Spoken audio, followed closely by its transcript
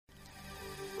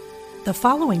The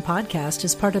following podcast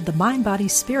is part of the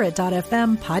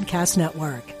MindBodySpirit.fm podcast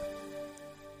network.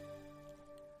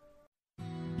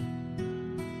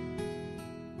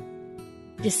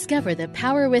 Discover the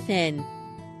power within.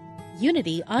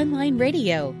 Unity Online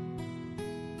Radio.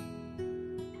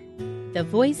 The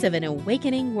voice of an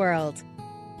awakening world.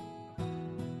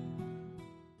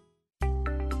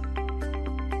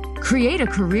 Create a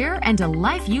career and a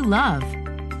life you love.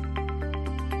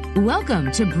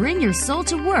 Welcome to Bring Your Soul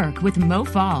to Work with Mo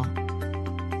Fall.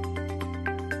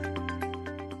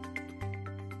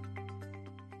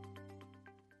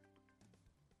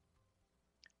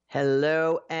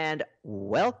 Hello and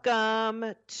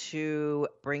welcome to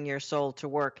Bring Your Soul to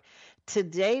Work.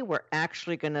 Today we're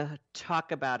actually going to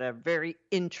talk about a very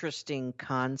interesting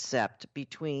concept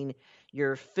between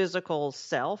your physical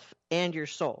self and your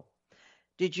soul.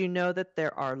 Did you know that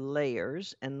there are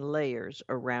layers and layers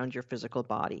around your physical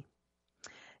body?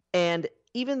 And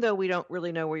even though we don't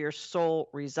really know where your soul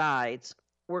resides,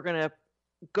 we're going to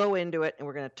go into it and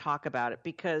we're going to talk about it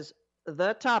because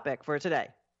the topic for today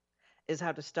is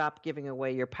how to stop giving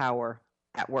away your power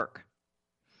at work.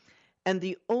 And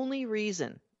the only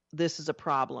reason this is a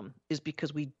problem is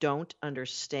because we don't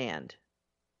understand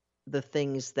the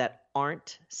things that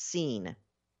aren't seen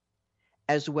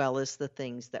as well as the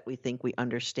things that we think we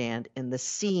understand in the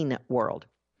seen world.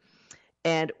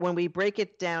 And when we break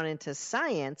it down into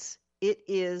science, it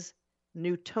is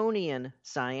Newtonian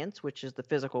science, which is the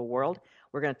physical world.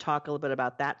 We're going to talk a little bit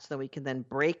about that so that we can then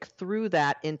break through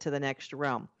that into the next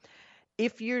realm.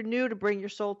 If you're new to Bring Your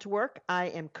Soul to Work, I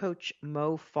am Coach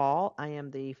Mo Fall. I am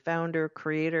the founder,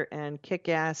 creator, and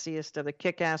kick-assiest of the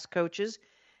kick-ass coaches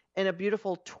in a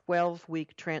beautiful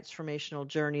 12-week transformational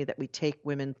journey that we take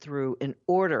women through in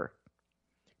order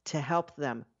to help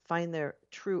them find their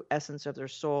true essence of their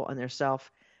soul and their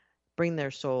self, bring their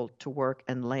soul to work,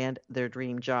 and land their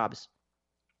dream jobs.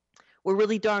 We're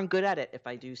really darn good at it, if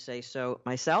I do say so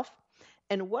myself,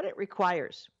 and what it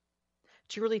requires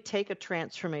to really take a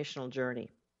transformational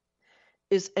journey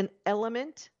is an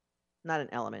element, not an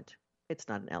element. It's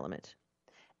not an element.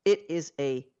 It is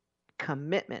a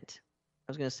commitment.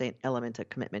 I was going to say an element of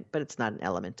commitment, but it's not an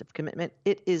element of commitment.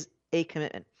 It is a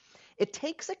commitment. It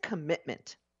takes a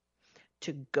commitment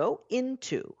to go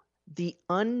into the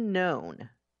unknown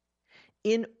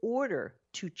in order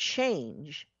to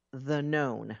change the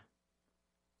known.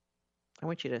 I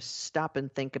want you to stop and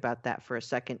think about that for a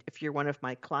second. If you're one of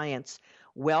my clients,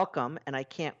 welcome, and I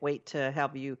can't wait to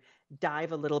have you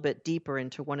dive a little bit deeper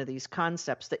into one of these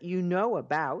concepts that you know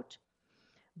about.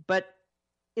 But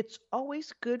it's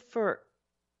always good for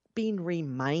being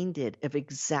reminded of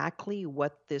exactly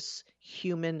what this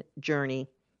human journey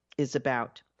is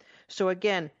about. So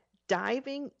again,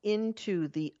 diving into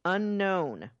the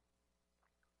unknown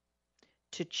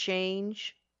to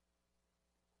change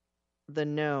the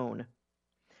known.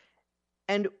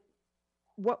 And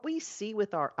what we see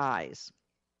with our eyes,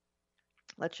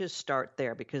 let's just start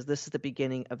there because this is the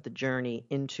beginning of the journey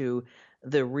into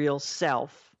the real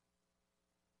self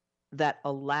that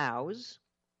allows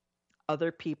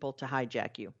other people to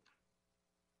hijack you.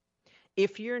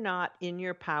 If you're not in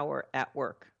your power at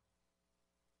work,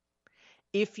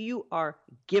 if you are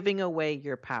giving away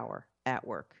your power at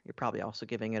work, you're probably also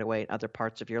giving it away in other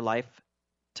parts of your life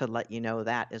to let you know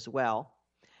that as well.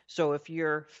 So if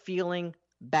you're feeling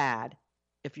bad,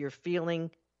 if you're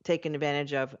feeling taken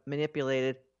advantage of,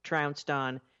 manipulated, trounced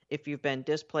on, if you've been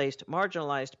displaced,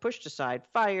 marginalized, pushed aside,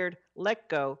 fired, let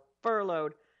go,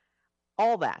 furloughed,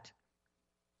 all that,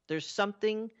 there's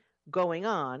something going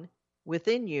on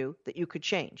within you that you could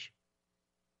change.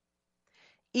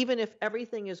 Even if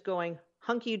everything is going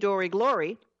hunky-dory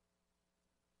glory,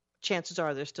 chances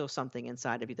are there's still something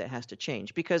inside of you that has to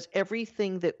change because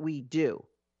everything that we do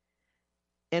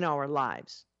in our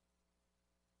lives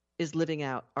is living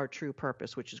out our true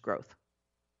purpose, which is growth.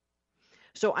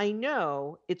 So I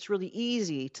know it's really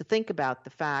easy to think about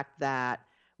the fact that,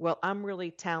 well, I'm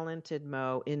really talented,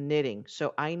 Mo, in knitting,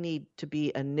 so I need to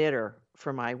be a knitter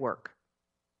for my work.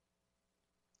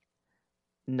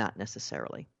 Not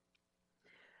necessarily.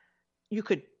 You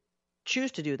could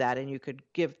choose to do that and you could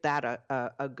give that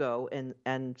a go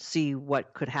and see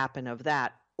what could happen of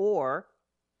that. Or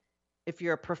if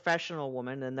you're a professional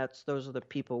woman, and those are the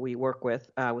people we work with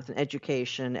an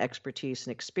education, expertise,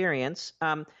 and experience.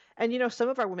 And some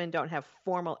of our women don't have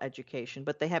formal education,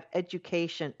 but they have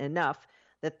education enough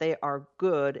that they are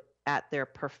good at their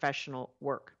professional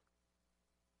work.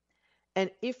 And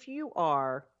if you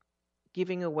are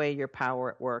giving away your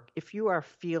power at work, if you are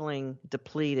feeling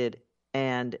depleted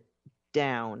and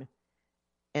down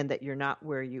and that you're not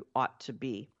where you ought to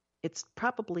be, it's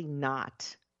probably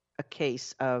not a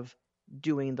case of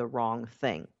doing the wrong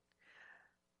thing.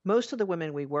 Most of the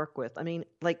women we work with,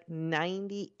 like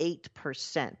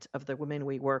 98% of the women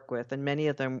we work with, and many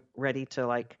of them ready to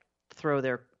like throw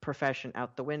their profession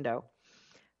out the window,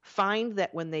 find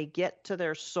that when they get to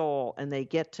their soul and they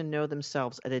get to know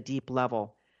themselves at a deep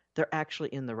level, they're actually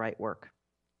in the right work.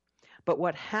 But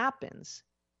what happens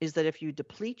is that if you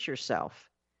deplete yourself,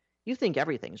 you think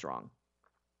everything's wrong.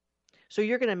 So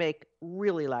you're going to make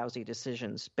really lousy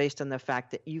decisions based on the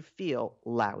fact that you feel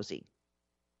lousy.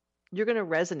 You're going to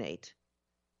resonate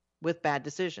with bad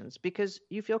decisions because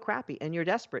you feel crappy and you're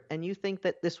desperate and you think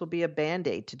that this will be a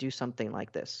Band-Aid to do something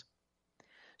like this.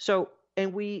 So,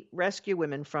 and we rescue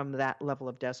women from that level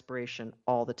of desperation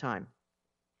all the time.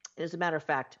 As a matter of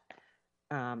fact,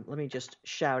 let me just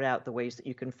shout out the ways that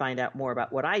you can find out more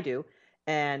about what I do.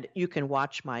 And you can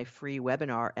watch my free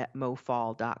webinar at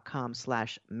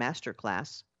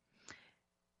mofall.com/masterclass.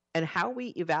 And how we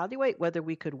evaluate whether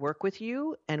we could work with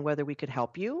you and whether we could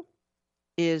help you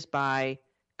is by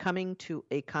coming to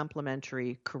a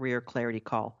complimentary career clarity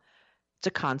call. It's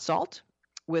a consult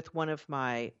with one of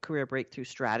my career breakthrough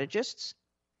strategists.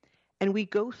 And we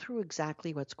go through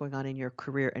exactly what's going on in your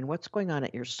career and what's going on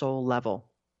at your soul level.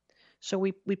 So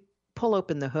we pull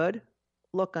open the hood,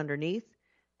 look underneath,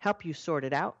 help you sort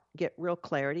it out, get real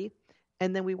clarity,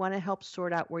 and then we want to help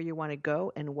sort out where you want to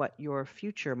go and what your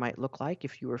future might look like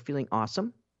if you were feeling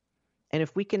awesome. And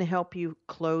if we can help you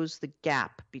close the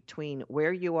gap between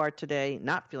where you are today,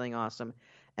 not feeling awesome,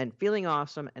 and feeling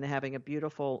awesome and having a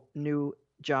beautiful new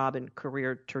job and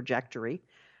career trajectory,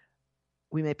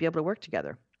 we may be able to work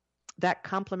together. That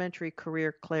complimentary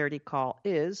career clarity call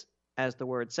is, as the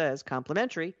word says,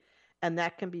 complimentary. And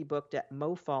that can be booked at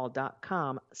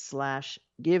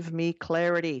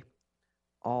mofall.com/givemeclarity,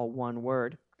 all one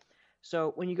word.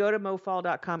 So when you go to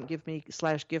mofall.com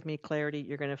 /givemeclarity,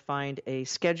 you're going to find a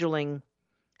scheduling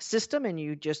system and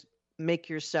you just make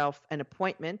yourself an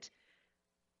appointment.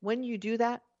 When you do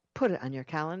that, put it on your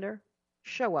calendar,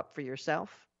 show up for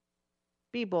yourself,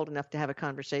 be bold enough to have a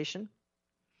conversation.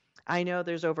 I know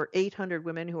there's over 800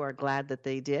 women who are glad that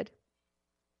they did.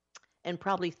 And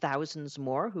probably thousands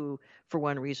more who, for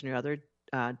one reason or other,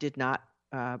 did not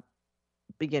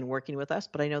begin working with us.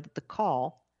 But I know that the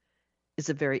call is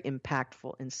a very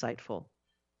impactful, insightful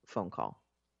phone call.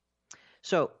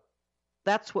 So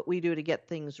that's what we do to get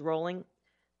things rolling.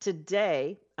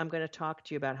 Today, I'm going to talk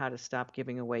to you about how to stop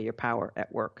giving away your power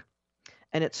at work.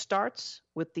 And it starts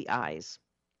with the eyes.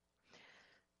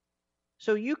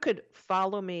 So you could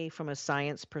follow me from a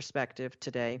science perspective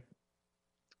today.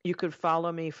 You could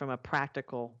follow me from a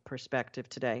practical perspective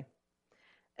today,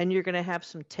 and you're going to have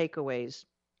some takeaways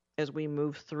as we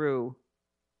move through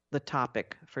the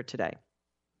topic for today.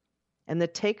 And the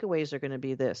takeaways are going to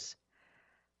be this: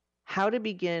 how to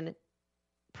begin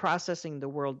processing the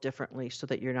world differently so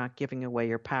that you're not giving away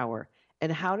your power,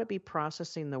 and how to be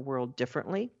processing the world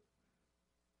differently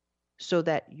so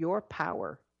that your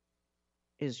power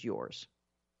is yours.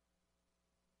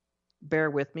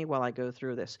 Bear with me while I go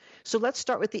through this. So let's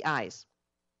start with the eyes.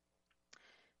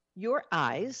 Your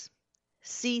eyes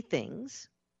see things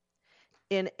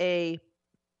in a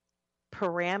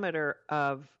parameter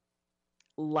of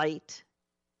light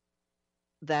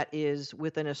that is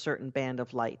within a certain band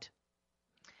of light,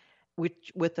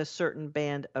 which with a certain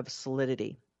band of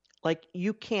solidity. Like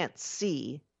you can't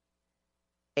see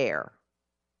air.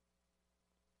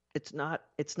 It's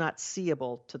not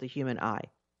seeable to the human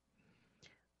eye.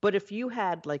 But if you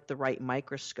had like the right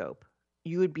microscope,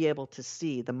 you would be able to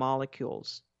see the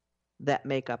molecules that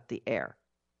make up the air.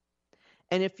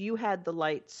 And if you had the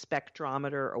light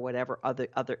spectrometer or whatever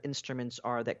other instruments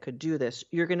are that could do this,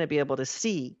 you're going to be able to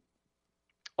see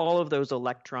all of those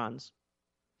electrons.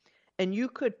 And you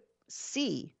could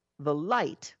see the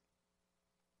light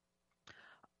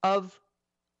of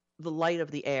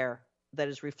the air that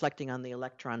is reflecting on the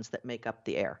electrons that make up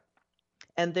the air.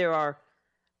 And there are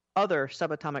other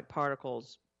subatomic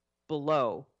particles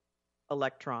below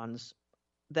electrons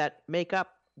that make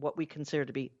up what we consider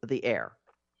to be the air.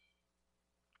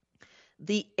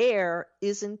 The air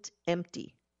isn't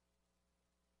empty.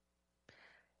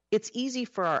 It's easy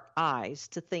for our eyes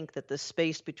to think that the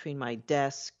space between my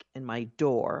desk and my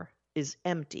door is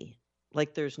empty,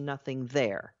 like there's nothing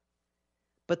there.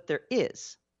 But there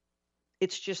is.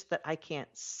 It's just that I can't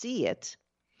see it.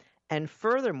 And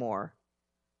furthermore,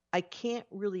 I can't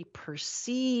really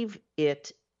perceive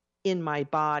it in my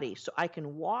body. So I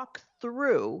can walk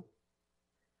through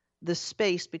the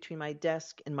space between my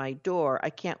desk and my door. I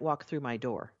can't walk through my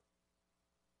door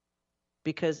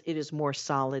because it is more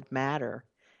solid matter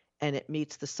and it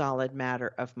meets the solid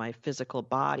matter of my physical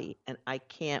body, and I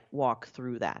can't walk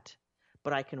through that.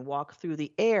 but I can walk through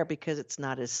the air because it's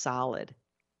not as solid.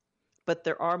 But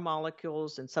there are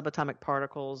molecules and subatomic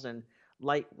particles and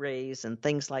light rays and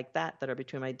things like that that are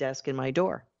between my desk and my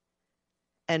door.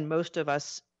 And most of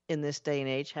us in this day and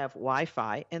age have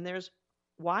Wi-Fi, and there's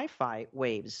Wi-Fi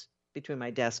waves between my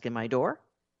desk and my door.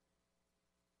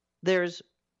 There's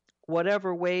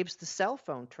whatever waves the cell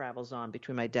phone travels on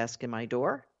between my desk and my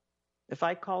door. If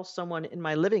I call someone in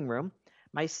my living room,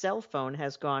 my cell phone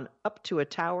has gone up to a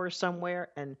tower somewhere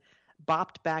and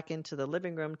bopped back into the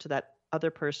living room to that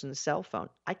other person's cell phone.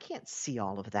 I can't see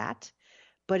all of that,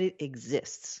 but it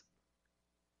exists.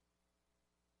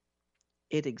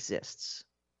 It exists.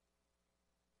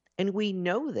 And we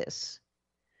know this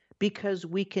because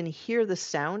we can hear the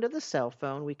sound of the cell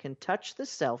phone, we can touch the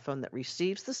cell phone that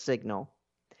receives the signal,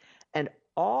 and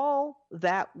all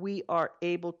that we are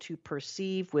able to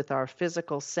perceive with our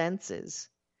physical senses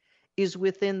is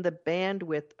within the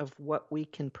bandwidth of what we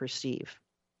can perceive.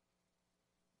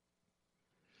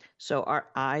 So our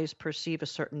eyes perceive a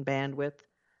certain bandwidth.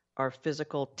 Our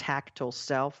physical tactile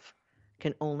self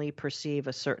can only perceive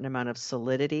a certain amount of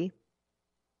solidity.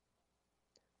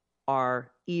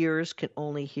 Our ears can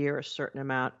only hear a certain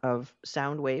amount of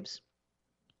sound waves.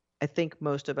 I think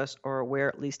most of us are aware,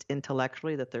 at least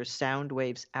intellectually, that there's sound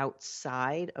waves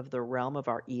outside of the realm of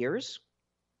our ears.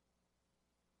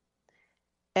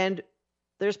 And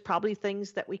there's probably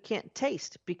things that we can't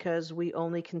taste because we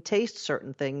only can taste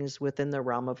certain things within the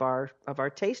realm of our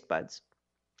taste buds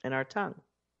and our tongue.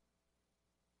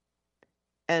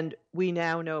 And we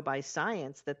now know by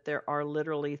science that there are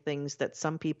literally things that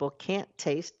some people can't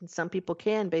taste and some people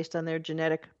can based on their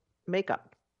genetic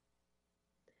makeup.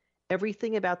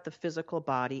 Everything about the physical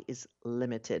body is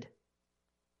limited.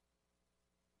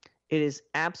 It is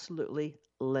absolutely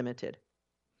limited.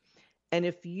 And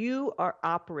if you are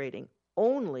operating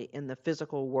only in the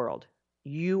physical world,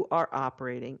 you are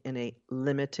operating in a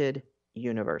limited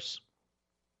universe.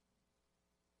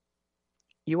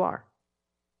 You are.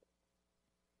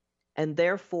 And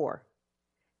therefore,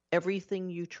 everything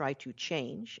you try to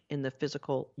change in the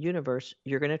physical universe,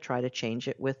 you're going to try to change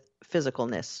it with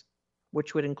physicalness,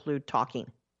 which would include talking.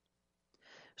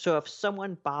 So if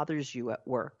someone bothers you at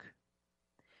work,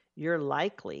 you're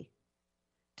likely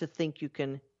to think you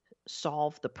can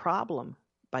solve the problem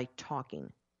by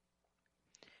talking.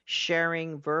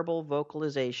 Sharing verbal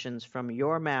vocalizations from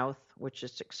your mouth, which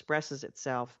just expresses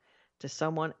itself to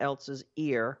someone else's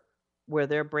ear, where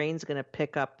their brain's going to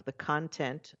pick up the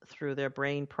content through their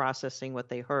brain processing what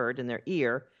they heard in their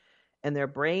ear, and their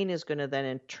brain is going to then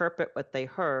interpret what they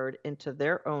heard into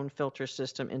their own filter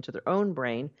system, into their own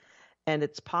brain. And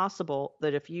it's possible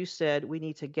that if you said, we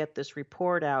need to get this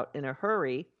report out in a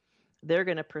hurry, they're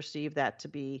going to perceive that to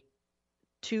be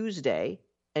Tuesday,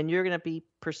 and you're going to be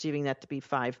perceiving that to be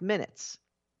 5 minutes.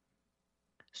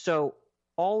 So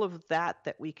all of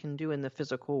that we can do in the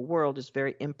physical world is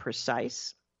very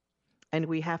imprecise, and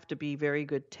we have to be very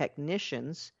good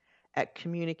technicians at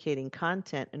communicating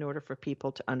content in order for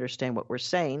people to understand what we're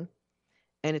saying,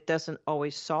 and it doesn't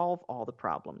always solve all the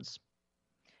problems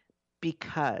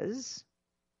because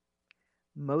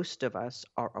most of us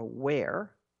are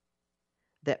aware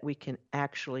that we can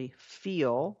actually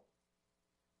feel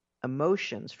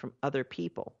emotions from other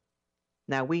people.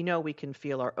 Now, we know we can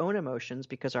feel our own emotions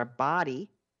because our body,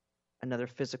 another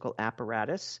physical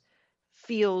apparatus,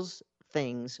 feels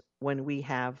things when we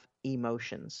have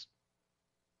emotions.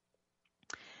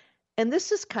 And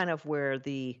this is kind of where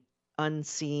the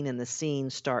unseen and the seen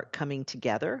start coming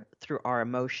together through our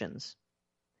emotions.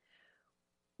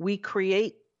 We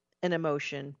create an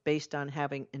emotion based on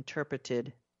having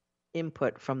interpreted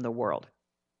input from the world.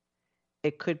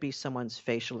 It could be someone's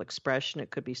facial expression. It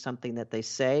could be something that they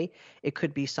say. It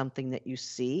could be something that you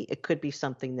see. It could be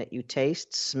something that you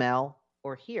taste, smell,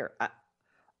 or hear.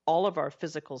 All of our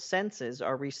physical senses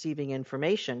are receiving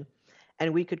information,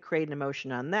 and we could create an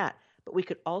emotion on that. But we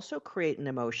could also create an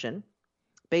emotion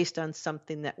based on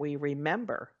something that we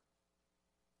remember.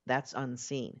 That's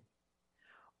unseen.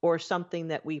 Or something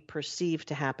that we perceive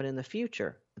to happen in the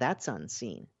future. That's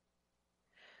unseen.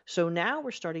 So now we're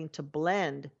starting to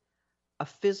blend a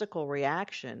physical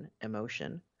reaction,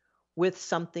 emotion, with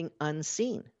something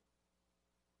unseen.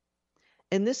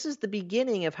 And this is the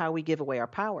beginning of how we give away our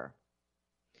power.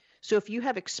 So if you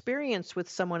have experience with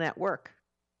someone at work,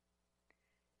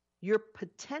 you're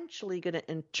potentially going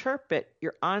to interpret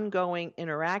your ongoing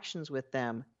interactions with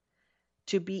them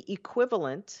to be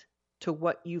equivalent to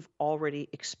what you've already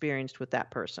experienced with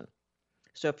that person.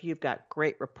 So if you've got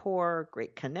great rapport,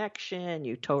 great connection,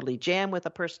 you totally jam with a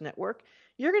person at work,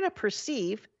 you're going to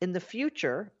perceive in the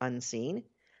future, unseen,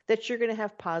 that you're going to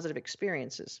have positive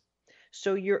experiences.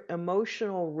 So your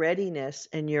emotional readiness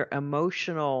and your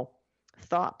emotional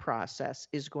thought process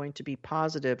is going to be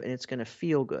positive, and it's going to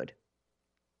feel good.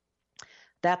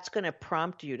 That's going to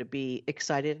prompt you to be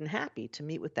excited and happy to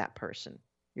meet with that person.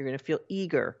 You're going to feel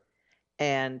eager,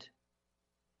 and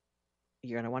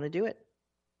you're going to want to do it.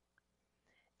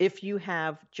 If you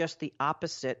have just the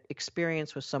opposite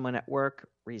experience with someone at work,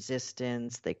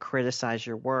 resistance, they criticize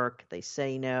your work, they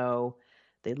say no,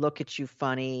 they look at you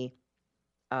funny,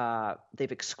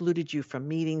 they've excluded you from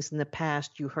meetings in the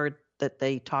past, you heard that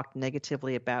they talked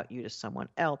negatively about you to someone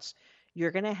else,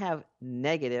 you're going to have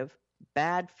negative,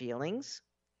 bad feelings.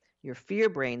 Your fear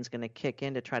brain's going to kick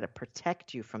in to try to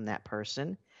protect you from that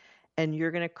person, and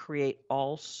you're going to create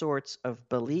all sorts of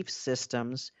belief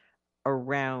systems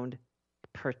around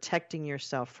protecting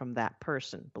yourself from that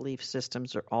person. Belief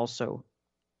systems are also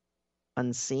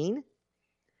unseen,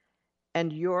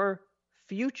 and your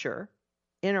future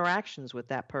interactions with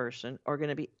that person are going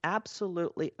to be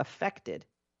absolutely affected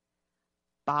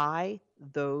by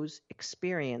those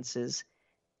experiences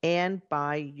and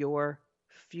by your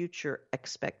future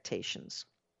expectations.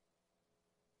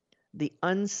 The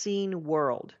unseen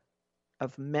world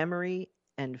of memory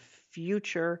and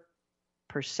future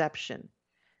perception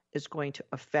is going to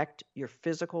affect your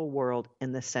physical world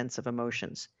in the sense of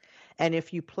emotions. And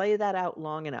if you play that out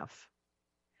long enough,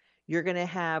 you're going to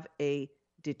have a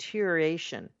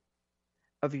deterioration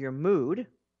of your mood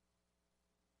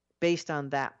based on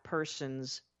that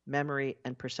person's memory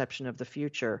and perception of the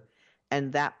future,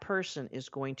 and that person is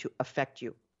going to affect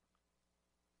you.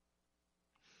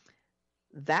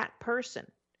 That person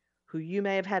who you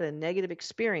may have had a negative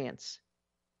experience,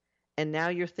 and now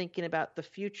you're thinking about the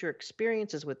future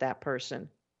experiences with that person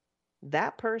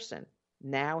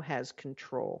now has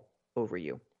control over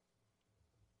you.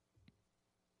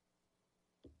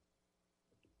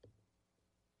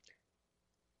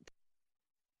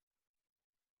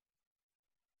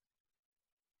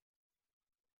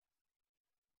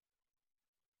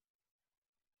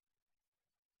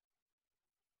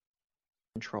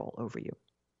 Control over you.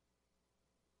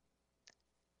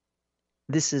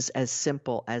 This is as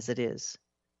simple as it is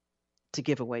to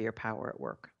give away your power at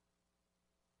work.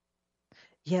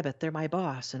 Yeah, but they're my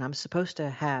boss, and I'm supposed to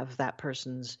have that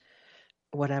person's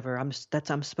whatever. I'm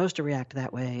supposed to react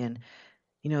that way, and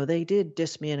they did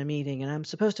diss me in a meeting, and I'm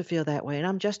supposed to feel that way, and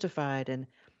I'm justified. And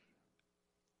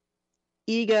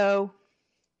ego.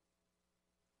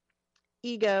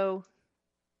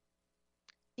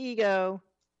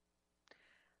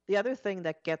 The other thing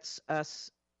that gets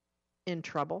us in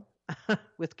trouble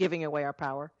with giving away our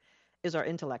power is our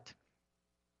intellect.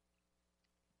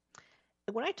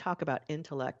 When I talk about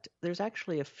intellect, there's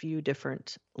actually a few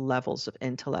different levels of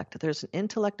intellect. There's an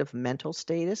intellect of mental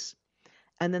status,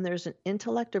 and then there's an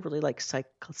intellect of really like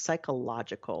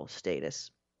psychological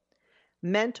status.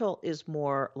 Mental is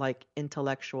more like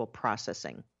intellectual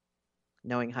processing,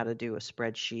 knowing how to do a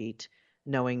spreadsheet,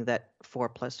 knowing that 4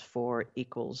 + 4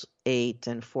 = 8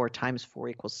 and 4 ×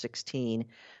 4 = 16.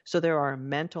 So there are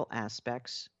mental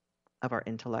aspects of our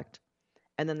intellect.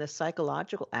 And then the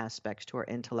psychological aspects to our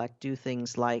intellect do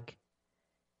things like,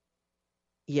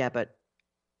 yeah, but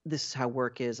this is how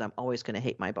work is. I'm always going to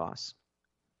hate my boss.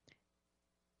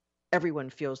 Everyone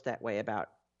feels that way about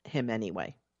him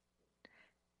anyway.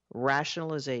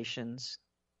 Rationalizations,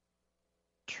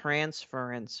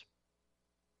 transference,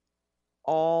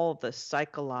 all the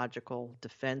psychological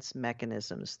defense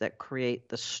mechanisms that create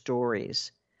the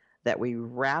stories that we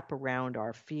wrap around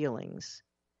our feelings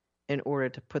in order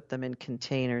to put them in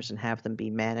containers and have them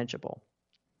be manageable.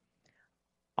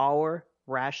 Our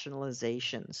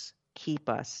rationalizations keep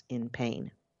us in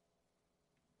pain.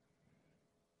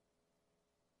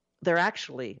 They're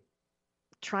actually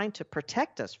trying to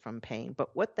protect us from pain,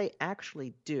 but what they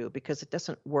actually do, because it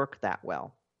doesn't work that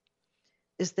well,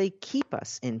 is they keep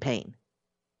us in pain.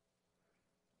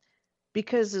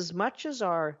 Because as much as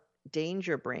our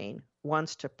danger brain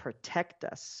wants to protect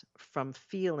us from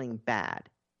feeling bad,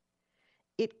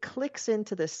 it clicks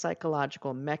into this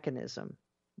psychological mechanism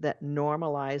that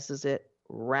normalizes it,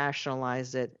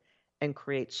 rationalizes it, and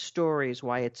creates stories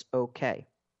why it's okay.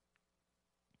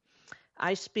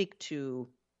 I speak to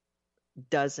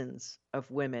dozens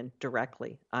of women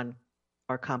directly on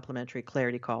our complimentary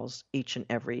clarity calls each and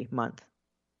every month.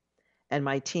 And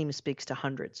my team speaks to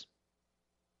hundreds.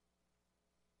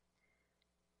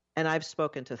 And I've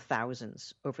spoken to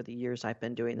thousands over the years I've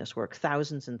been doing this work,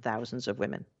 thousands and thousands of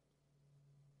women.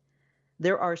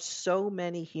 There are so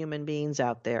many human beings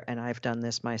out there, and I've done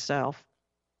this myself,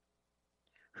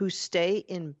 who stay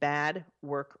in bad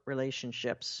work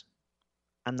relationships.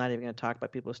 I'm not even going to talk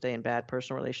about people who stay in bad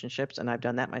personal relationships, and I've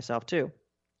done that myself too.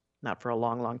 not for a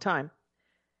long, long time.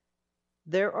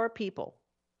 There are people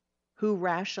who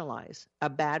rationalize a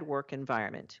bad work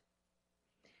environment,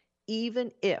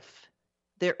 even if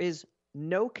there is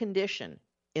no condition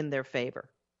in their favor.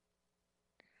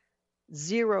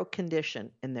 Zero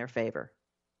condition in their favor.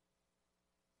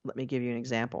 Let me give you an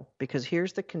example, because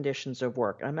here's the conditions of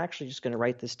work. I'm actually just going to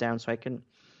write this down so I can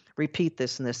repeat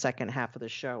this in the second half of the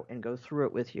show and go through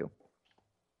it with you.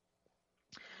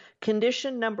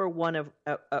 Condition number one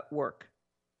at work,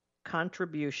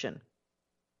 contribution.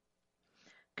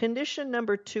 Condition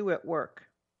number two at work,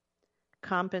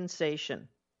 compensation.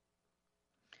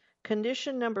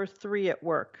 Condition number three at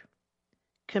work,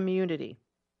 community.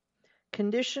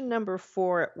 Condition number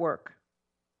four at work,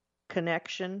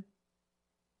 connection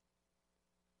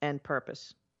and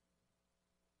purpose.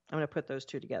 I'm going to put those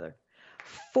two together.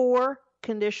 4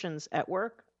 conditions at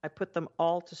work. I put them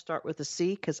all to start with a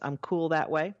C because I'm cool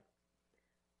that way.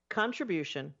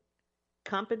 Contribution,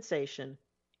 compensation,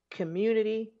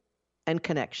 community, and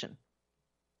connection.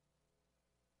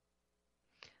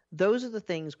 Those are the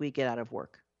things we get out of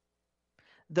work.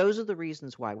 Those are the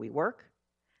reasons why we work,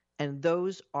 and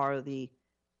those are the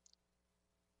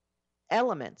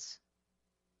elements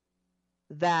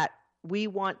that we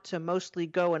want to mostly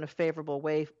go in a favorable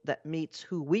way that meets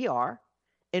who we are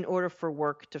in order for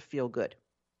work to feel good.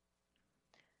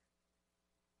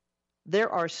 There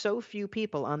are so few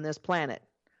people on this planet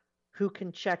who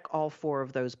can check all 4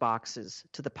 of those boxes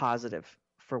to the positive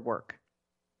for work.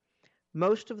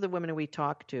 Most of the women we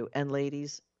talk to, and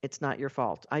ladies, it's not your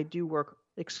fault. I do work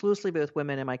exclusively with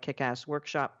women in my Kick-Ass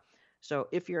workshop. So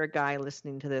if you're a guy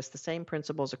listening to this, the same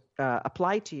principles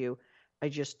apply to you. I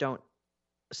just don't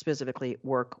specifically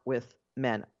work with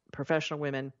men, professional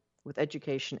women with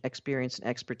education, experience, and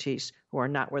expertise who are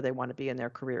not where they want to be in their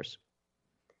careers.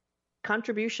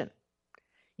 Contribution.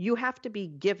 You have to be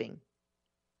giving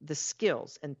the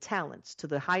skills and talents to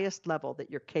the highest level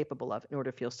that you're capable of in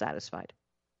order to feel satisfied.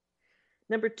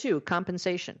 Number 2,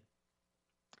 compensation.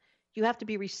 You have to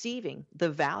be receiving the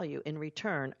value in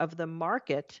return of the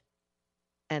market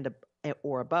and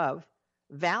or above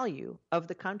value of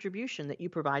the contribution that you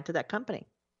provide to that company.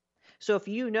 So if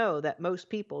you know that most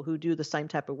people who do the same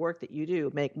type of work that you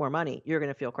do make more money, you're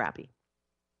going to feel crappy.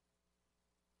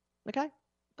 Okay?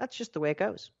 That's just the way it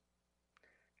goes.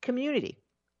 Community.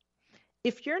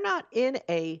 If you're not in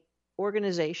a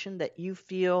organization that you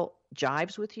feel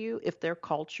jives with you, if their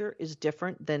culture is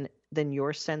different than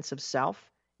your sense of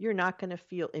self, you're not going to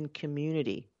feel in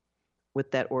community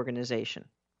with that organization.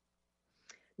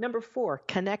 Number 4,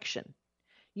 connection.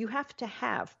 You have to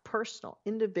have personal,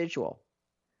 individual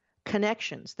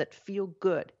connections that feel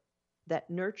good, that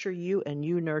nurture you and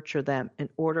you nurture them in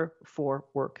order for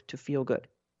work to feel good.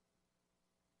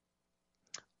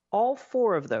 All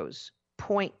 4 of those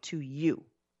point to you,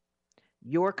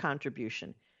 your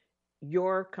contribution,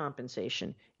 your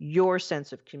compensation, your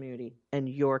sense of community, and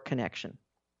your connection.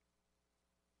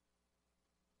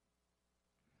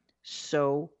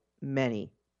 So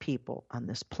many people on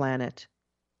this planet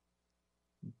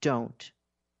don't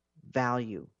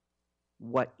value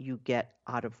what you get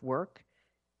out of work.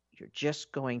 You're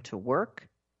just going to work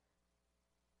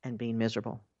and being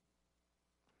miserable.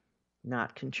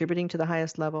 Not contributing to the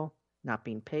highest level, not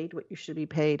being paid what you should be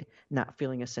paid, not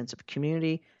feeling a sense of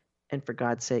community, and for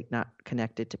God's sake, not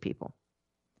connected to people.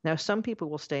 Now, some people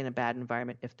will stay in a bad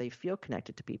environment if they feel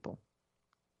connected to people.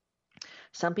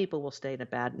 Some people will stay in a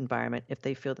bad environment if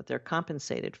they feel that they're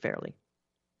compensated fairly.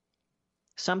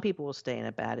 Some people will stay in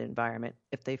a bad environment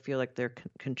if they feel like they're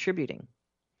contributing.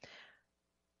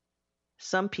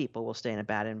 Some people will stay in a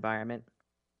bad environment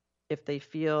if they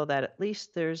feel that at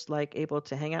least there's like able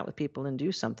to hang out with people and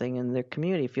do something and their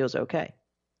community feels okay.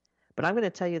 But I'm going to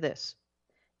tell you this.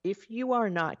 If you are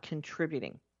not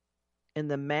contributing in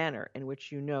the manner in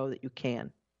which you know that you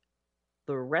can,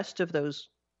 the rest of those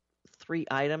 3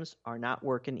 items are not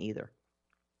working either.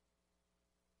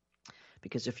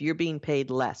 Because if you're being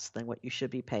paid less than what you should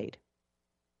be paid,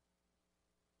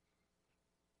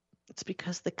 it's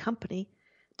because the company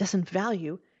doesn't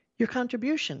value your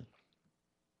contribution.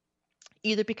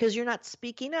 Either because you're not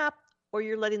speaking up, or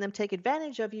you're letting them take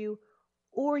advantage of you,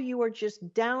 or you are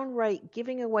just downright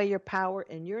giving away your power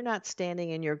and you're not standing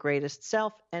in your greatest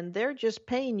self, and they're just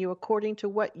paying you according to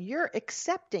what you're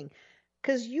accepting,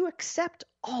 because you accept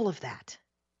all of that.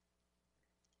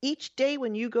 Each day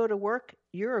when you go to work,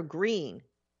 you're agreeing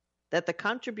that the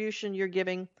contribution you're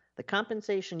giving, the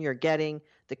compensation you're getting,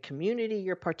 the community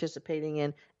you're participating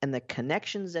in, and the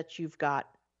connections that you've got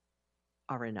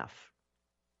are enough.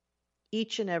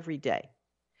 Each and every day.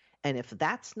 And if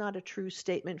that's not a true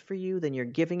statement for you, then you're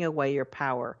giving away your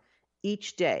power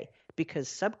each day, because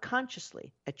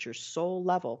subconsciously at your soul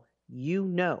level, you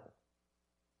know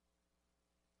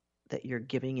that you're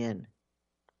giving in,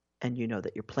 and you know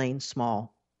that you're playing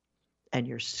small, and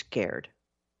you're scared.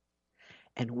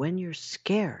 And when you're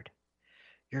scared,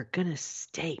 you're going to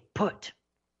stay put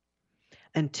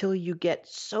until you get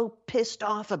so pissed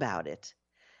off about it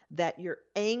that your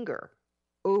anger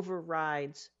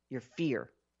overrides your fear.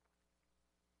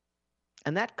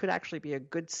 And that could actually be a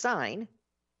good sign,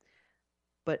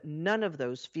 but none of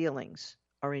those feelings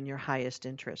are in your highest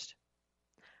interest.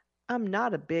 I'm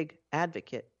not a big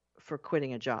advocate for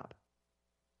quitting a job.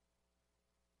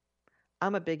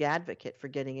 I'm a big advocate for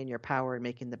getting in your power and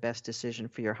making the best decision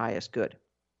for your highest good.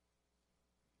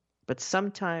 But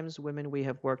sometimes women we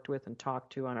have worked with and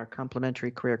talked to on our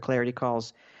complimentary career clarity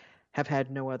calls have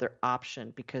had no other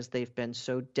option because they've been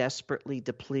so desperately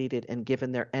depleted and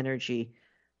given their energy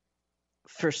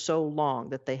for so long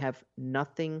that they have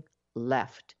nothing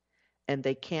left, and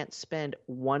they can't spend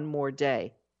one more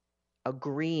day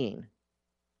agreeing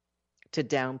to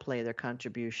downplay their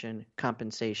contribution,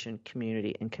 compensation,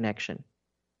 community, and connection.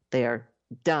 They are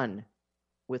done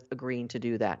with agreeing to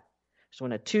do that. So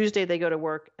on a Tuesday they go to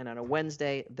work, and on a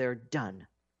Wednesday they're done.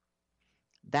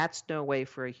 That's no way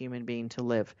for a human being to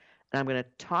live. And I'm going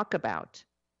to talk about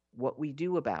what we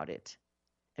do about it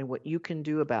and what you can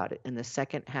do about it in the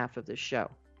second half of the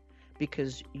show,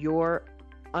 because your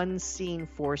unseen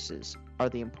forces are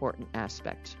the important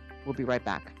aspect. We'll be right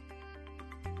back.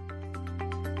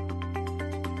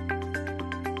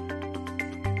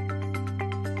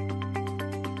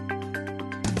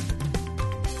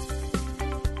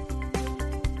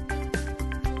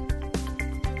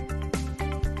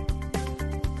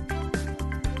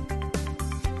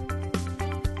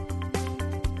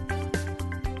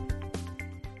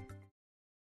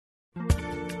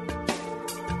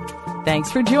 Thanks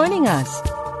for joining us.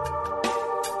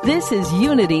 This is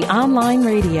Unity Online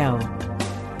Radio,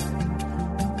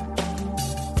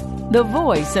 the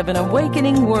voice of an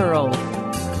awakening world.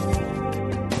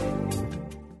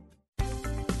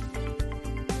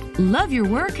 Love your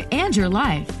work and your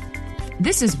life.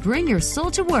 This is Bring Your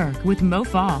Soul to Work with Mo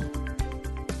Fall.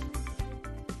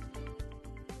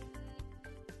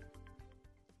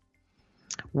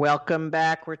 Welcome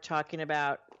back. We're talking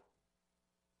about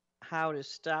how to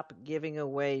stop giving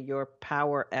away your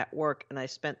power at work. And I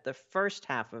spent the first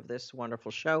half of this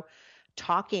wonderful show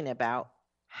talking about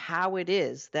how it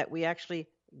is that we actually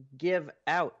give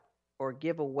out or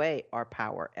give away our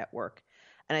power at work.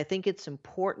 And I think it's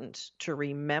important to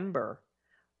remember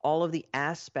all of the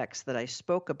aspects that I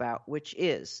spoke about, which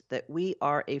is that we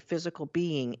are a physical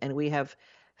being and we have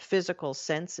physical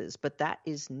senses, but that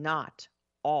is not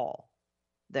all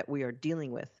that we are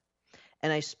dealing with.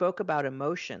 And I spoke about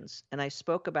emotions, and I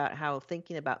spoke about how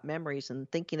thinking about memories and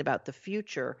thinking about the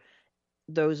future,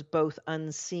 those both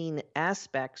unseen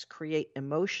aspects create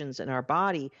emotions in our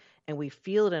body, and we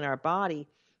feel it in our body.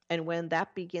 And when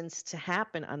that begins to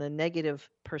happen on a negative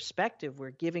perspective, we're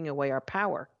giving away our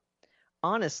power.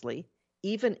 Honestly,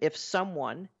 even if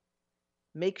someone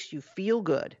makes you feel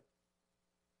good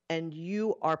and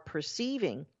you are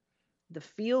perceiving the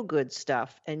feel good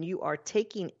stuff and you are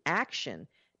taking action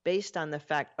based on the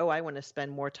fact, oh, I want to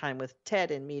spend more time with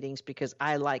Ted in meetings because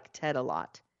I like Ted a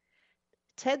lot.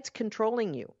 Ted's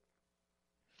controlling you.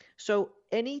 So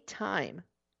anytime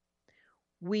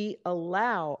we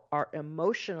allow our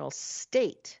emotional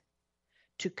state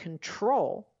to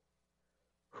control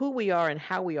who we are and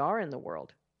how we are in the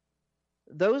world,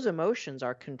 those emotions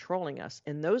are controlling us.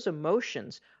 And those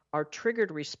emotions are triggered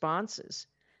responses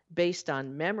based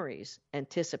on memories,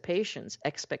 anticipations,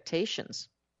 expectations.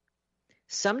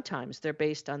 Sometimes they're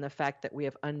based on the fact that we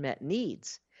have unmet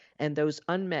needs, and those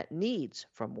unmet needs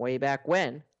from way back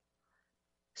when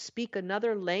speak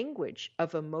another language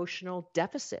of emotional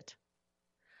deficit.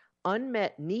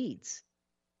 Unmet needs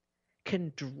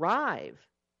can drive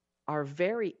our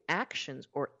very actions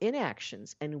or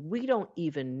inactions, and we don't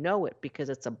even know it because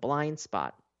it's a blind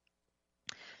spot.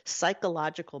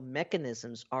 Psychological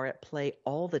mechanisms are at play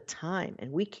all the time,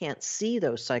 and we can't see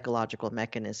those psychological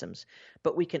mechanisms,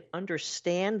 but we can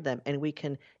understand them and we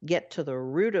can get to the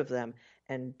root of them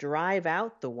and drive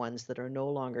out the ones that are no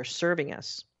longer serving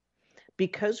us.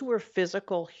 Because we're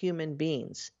physical human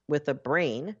beings with a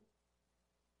brain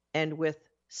and with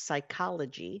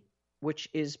psychology, which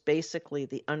is basically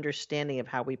the understanding of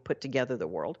how we put together the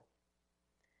world,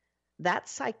 that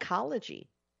psychology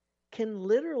can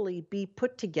literally be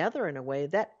put together in a way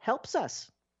that helps us.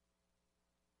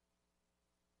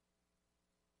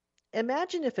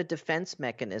 Imagine if a defense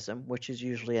mechanism, which is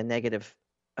usually a negative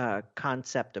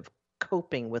concept of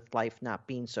coping with life not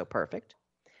being so perfect,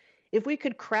 If we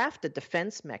could craft a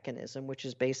defense mechanism, which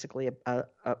is basically a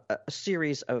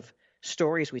series of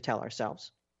stories we tell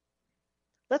ourselves,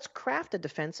 let's craft a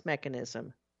defense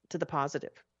mechanism to the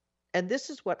positive. And this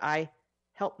is what I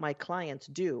help my clients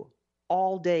do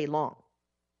all day long.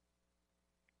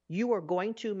 You are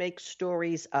going to make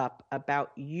stories up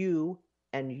about you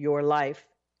and your life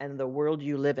and the world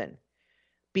you live in,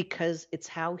 because it's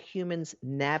how humans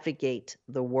navigate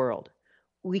the world.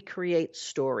 We create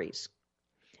stories.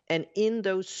 And in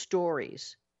those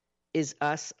stories is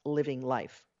us living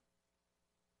life.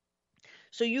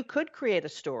 So you could create a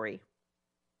story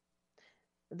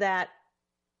that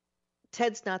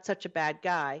Ted's not such a bad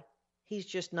guy. He's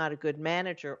just not a good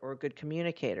manager or a good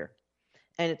communicator.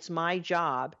 And it's my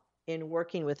job in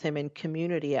working with him in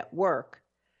community at work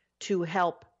to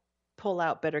help pull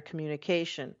out better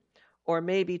communication, or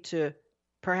maybe to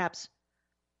perhaps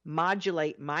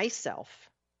modulate myself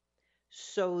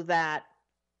so that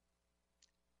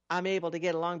I'm able to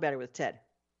get along better with Ted.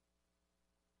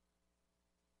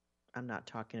 I'm not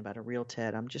talking about a real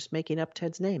Ted. I'm just making up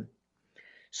Ted's name.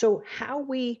 So how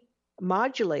we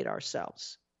modulate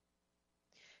ourselves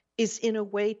is in a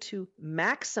way to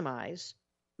maximize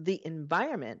the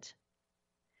environment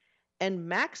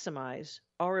and maximize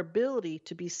our ability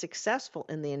to be successful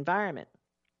in the environment.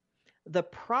 The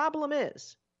problem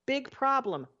is, big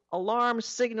problem, alarm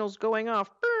signals going off,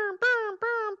 boom, boom,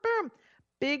 boom, boom,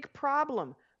 big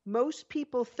problem. Most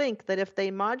people think that if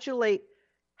they modulate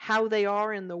how they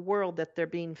are in the world, that they're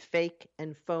being fake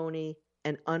and phony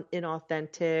and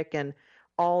inauthentic and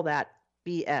all that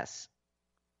BS.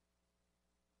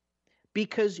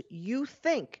 Because you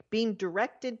think being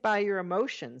directed by your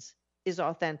emotions is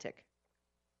authentic.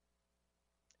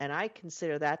 And I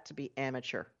consider that to be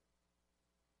amateur.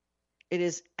 It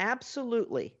is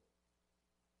absolutely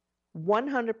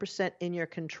 100% in your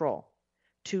control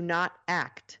to not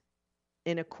act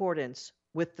in accordance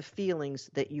with the feelings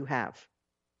that you have.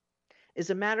 As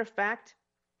a matter of fact,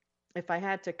 if I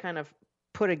had to kind of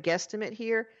put a guesstimate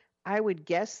here, I would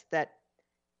guess that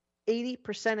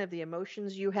 80% of the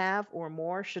emotions you have or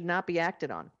more should not be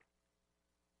acted on.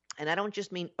 And I don't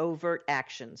just mean overt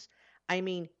actions. I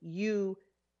mean you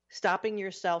stopping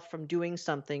yourself from doing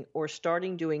something or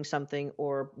starting doing something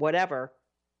or whatever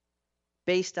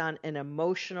based on an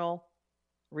emotional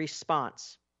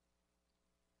response.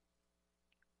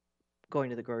 Going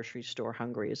to the grocery store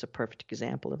hungry is a perfect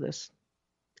example of this.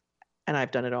 And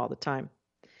I've done it all the time.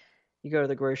 You go to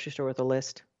the grocery store with a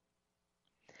list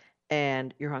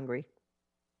and you're hungry.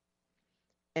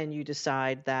 And you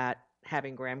decide that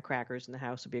having graham crackers in the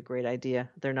house would be a great idea.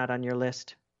 They're not on your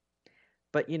list.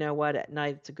 But you know what? At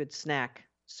night, it's a good snack.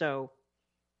 So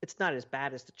it's not as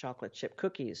bad as the chocolate chip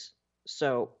cookies.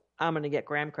 So I'm going to get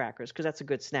graham crackers because that's a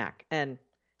good snack. And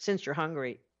since you're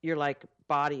hungry, your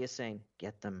body is saying,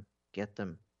 get them, get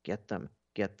them, get them,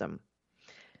 get them.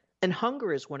 And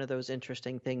hunger is one of those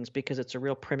interesting things because it's a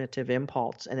real primitive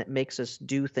impulse and it makes us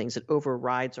do things. It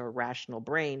overrides our rational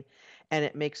brain and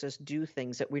it makes us do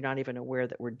things that we're not even aware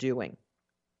that we're doing.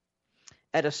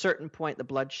 At a certain point, the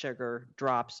blood sugar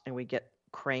drops and we get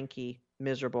cranky,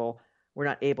 miserable. We're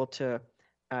not able to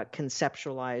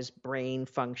conceptualize brain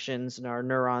functions and our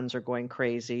neurons are going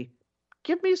crazy.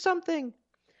 Give me something.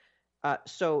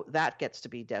 So that gets to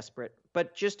be desperate.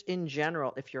 But just in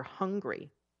general, if you're hungry,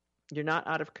 you're not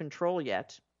out of control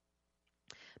yet,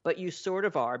 but you sort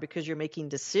of are because you're making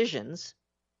decisions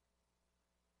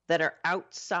that are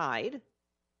outside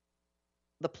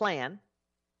the plan,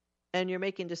 and you're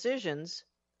making decisions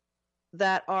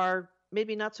that are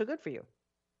maybe not so good for you.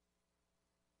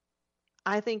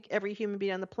 I think every human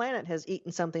being on the planet has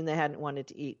eaten something they hadn't wanted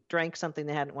to eat, drank something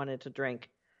they hadn't wanted to drink,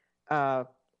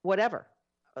 whatever.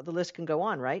 The list can go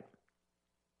on, right?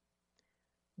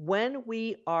 When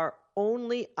we are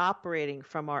only operating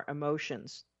from our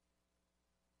emotions,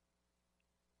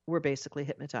 we're basically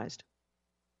hypnotized.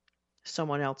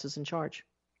 Someone else is in charge.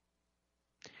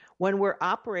 When we're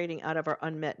operating out of our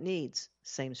unmet needs,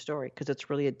 same story, because it's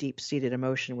really a deep-seated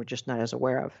emotion we're just not as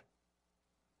aware of.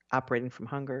 Operating from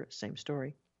hunger, same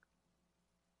story.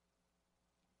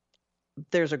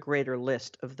 There's a greater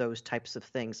list of those types of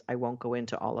things. I won't go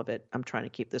into all of it. I'm trying to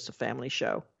keep this a family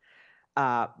show.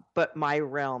 But my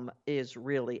realm is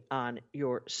really on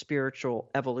your spiritual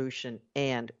evolution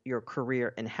and your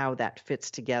career and how that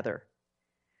fits together,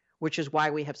 which is why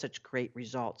we have such great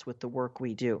results with the work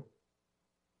we do.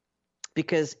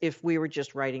 Because if we were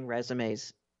just writing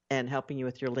resumes and helping you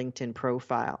with your LinkedIn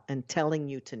profile and telling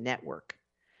you to network,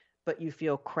 but you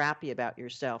feel crappy about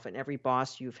yourself and every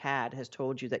boss you've had has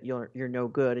told you that you're no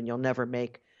good and you'll never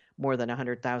make more than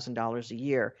 $100,000 a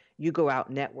year, you go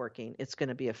out networking, it's going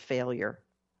to be a failure.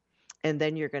 And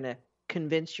then you're going to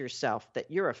convince yourself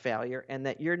that you're a failure and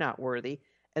that you're not worthy.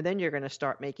 And then you're going to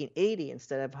start making 80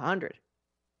 instead of 100.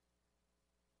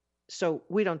 So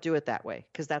we don't do it that way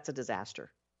because that's a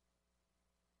disaster.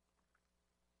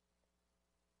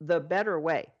 The better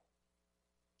way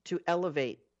to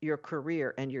elevate your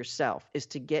career and yourself is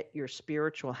to get your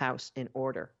spiritual house in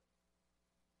order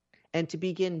and to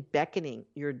begin beckoning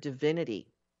your divinity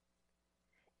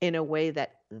in a way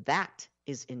that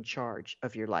is in charge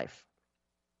of your life.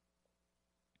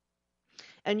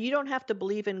 And you don't have to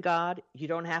believe in God. You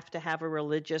don't have to have a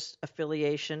religious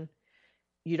affiliation.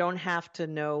 You don't have to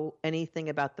know anything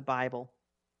about the Bible.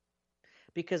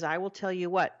 Because I will tell you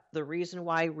what, the reason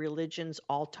why religions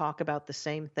all talk about the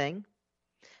same thing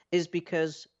is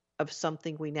because of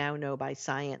something we now know by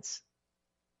science.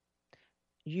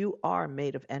 You are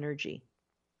made of energy.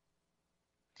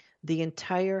 The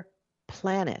entire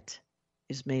planet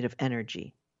is made of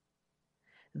energy.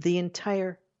 The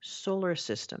entire solar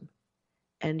system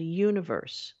and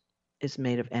universe is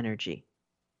made of energy.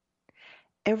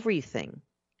 Everything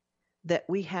that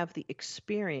we have the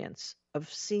experience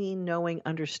of seeing, knowing,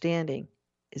 understanding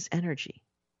is energy.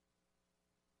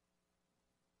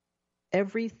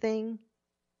 Everything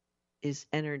is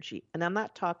energy. And I'm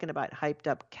not talking about hyped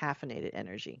up, caffeinated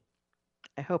energy.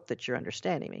 I hope that you're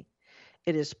understanding me.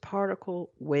 It is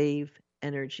particle wave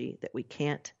energy that we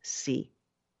can't see.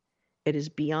 It is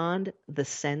beyond the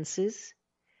senses.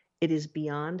 It is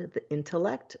beyond the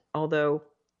intellect, although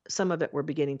some of it we're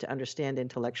beginning to understand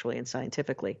intellectually and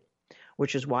scientifically,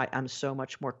 which is why I'm so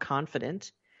much more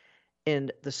confident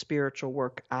in the spiritual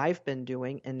work I've been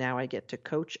doing and now I get to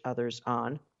coach others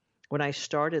on. When I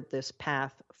started this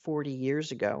path 40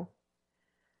 years ago,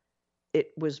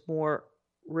 it was more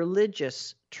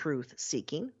religious truth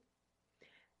seeking.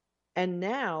 And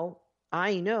now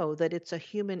I know that it's a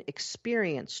human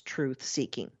experience truth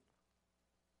seeking.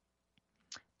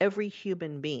 Every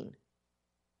human being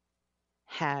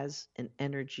has an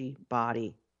energy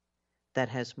body that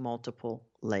has multiple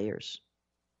layers.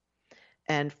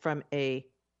 And from a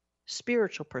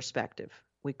spiritual perspective,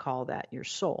 we call that your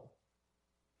soul.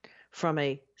 From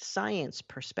a science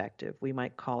perspective, we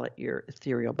might call it your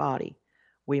ethereal body.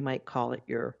 We might call it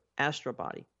your astral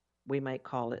body. We might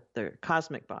call it the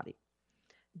cosmic body.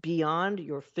 Beyond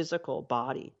your physical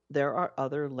body, there are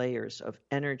other layers of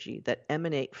energy that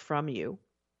emanate from you.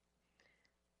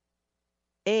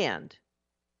 And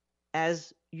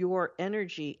as your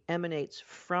energy emanates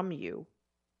from you,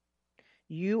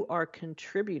 you are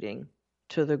contributing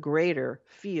to the greater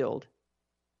field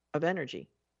of energy.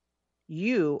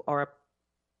 You are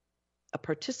a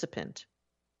participant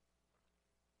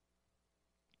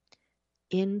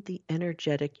in the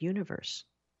energetic universe.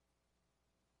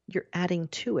 You're adding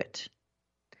to it.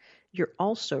 You're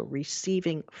also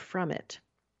receiving from it,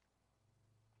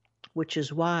 which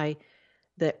is why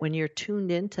that when you're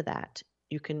tuned into that,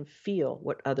 you can feel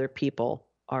what other people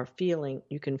are feeling.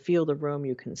 You can feel the room.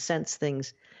 You can sense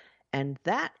things. And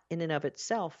that in and of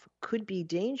itself could be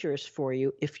dangerous for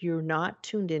you if you're not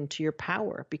tuned into your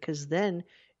power, because then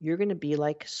you're going to be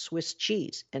like Swiss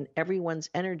cheese and everyone's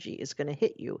energy is going to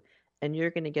hit you and you're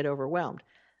going to get overwhelmed.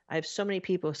 I have so many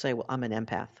people say, well, I'm an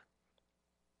empath.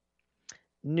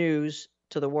 News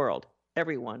to the world.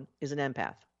 Everyone is an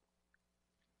empath.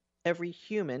 Every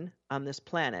human on this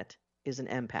planet is an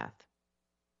empath.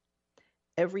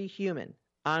 Every human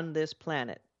on this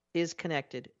planet is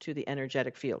connected to the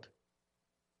energetic field.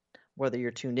 Whether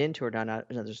you're tuned into it or not,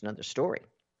 there's another story.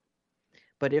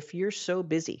 But if you're so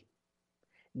busy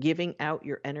giving out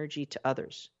your energy to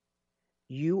others,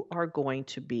 you are going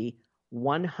to be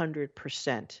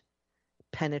 100%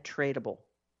 penetratable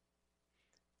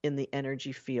in the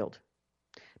energy field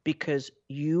because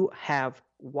you have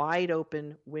wide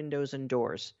open windows and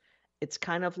doors. It's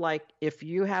kind of like if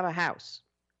you have a house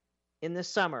in the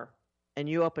summer and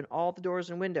you open all the doors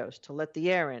and windows to let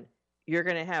the air in, you're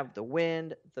going to have the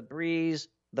wind, the breeze,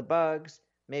 the bugs,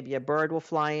 maybe a bird will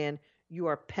fly in. You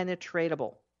are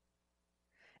penetratable.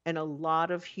 And a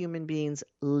lot of human beings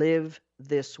live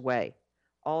this way.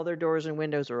 All their doors and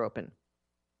windows are open.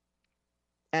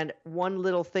 And one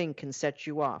little thing can set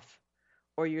you off.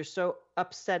 Or you're so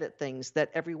upset at things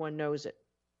that everyone knows it.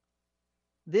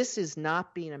 This is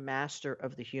not being a master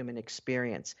of the human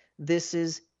experience. This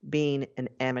is being an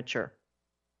amateur.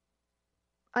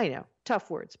 I know, tough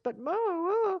words, but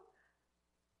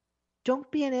don't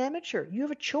be an amateur. You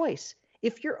have a choice.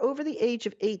 If you're over the age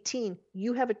of 18,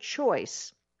 you have a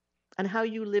choice on how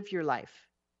you live your life.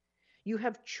 You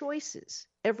have choices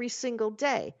every single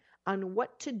day on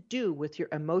what to do with your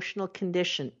emotional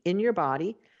condition in your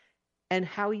body and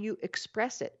how you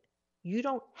express it. You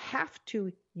don't have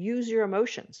to use your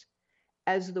emotions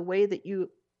as the way that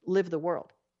you live the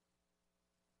world.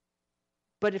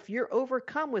 But if you're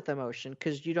overcome with emotion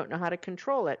because you don't know how to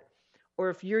control it, or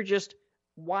if you're just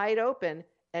wide open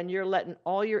and you're letting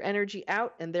all your energy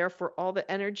out and therefore all the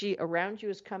energy around you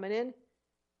is coming in,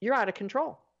 you're out of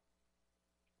control.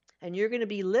 And you're going to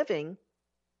be living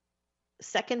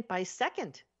second by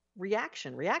second,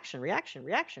 reaction.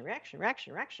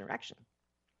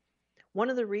 One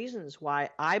of the reasons why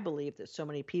I believe that so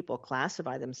many people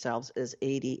classify themselves as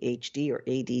ADHD or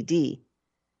ADD,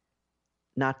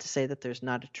 not to say that there's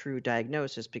not a true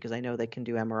diagnosis, because I know they can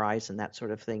do MRIs and that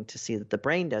sort of thing to see that the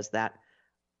brain does that,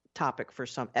 topic for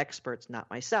some experts, not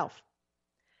myself.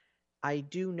 I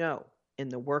do know in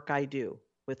the work I do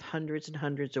with hundreds and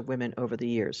hundreds of women over the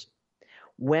years,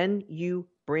 when you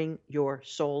bring your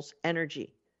soul's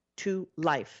energy to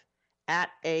life at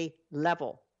a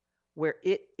level where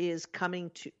it is coming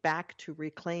back to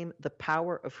reclaim the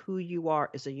power of who you are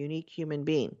as a unique human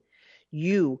being,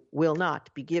 you will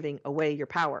not be giving away your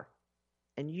power,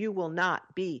 and you will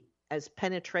not be as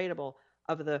penetratable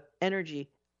of the energy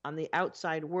on the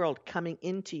outside world coming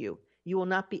into you. You will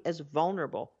not be as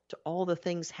vulnerable to all the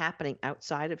things happening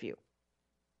outside of you.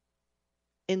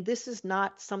 And this is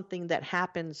not something that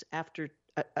happens after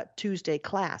a Tuesday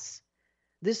class.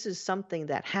 This is something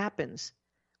that happens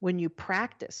when you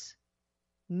practice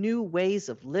new ways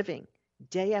of living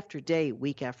day after day,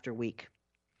 week after week.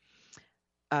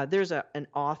 There's an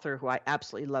author who I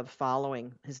absolutely love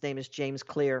following. His name is James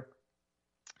Clear.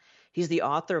 He's the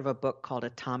author of a book called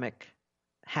Atomic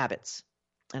Habits,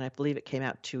 and I believe it came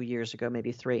out 2 years ago,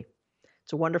 maybe 3.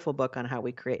 It's a wonderful book on how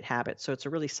we create habits. So it's a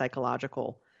really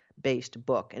psychological-based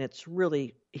book, and it's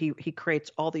really he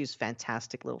creates all these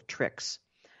fantastic little tricks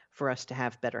for us to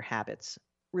have better habits.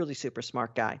 Really super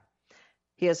smart guy.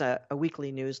 He has a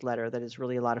weekly newsletter that is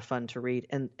really a lot of fun to read,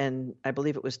 and I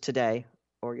believe it was today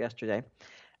or yesterday.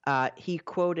 He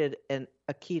quoted a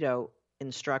keto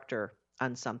instructor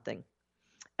on something,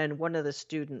 and one of the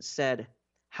students said,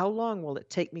 "How long will it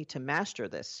take me to master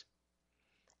this?"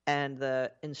 And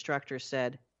the instructor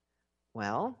said,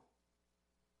 "Well,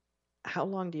 how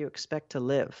long do you expect to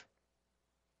live?"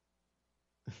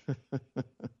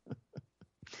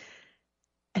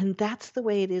 And that's the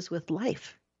way it is with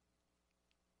life.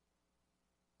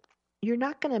 You're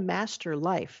not going to master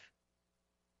life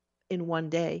in 1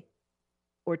 day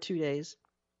or 2 days.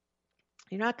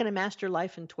 You're not going to master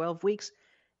life in 12 weeks.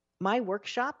 My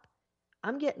workshop,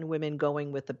 I'm getting women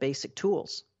going with the basic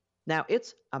tools. Now,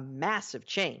 it's a massive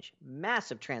change,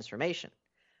 massive transformation,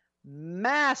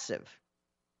 massive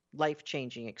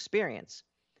life-changing experience.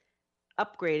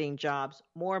 Upgrading jobs,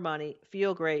 more money,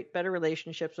 feel great, better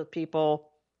relationships with people,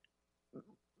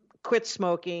 quit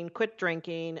smoking, quit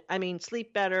drinking,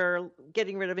 sleep better,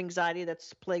 getting rid of anxiety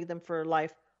that's plagued them for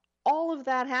life. All of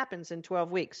that happens in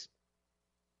 12 weeks.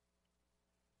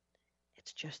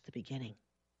 It's just the beginning.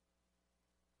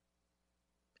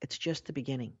 It's just the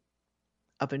beginning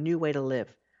of a new way to live,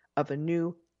 of a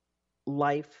new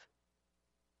life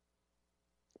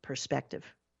perspective.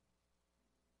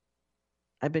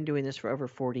 I've been doing this for over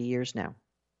 40 years now.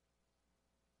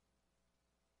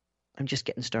 I'm just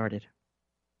getting started.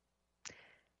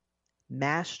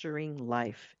 Mastering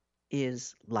life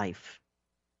is life.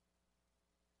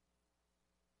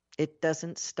 It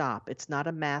doesn't stop. It's not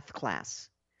a math class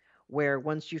where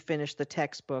once you finish the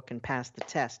textbook and pass the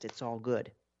test, it's all good.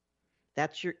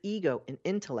 That's your ego and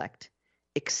intellect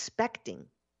expecting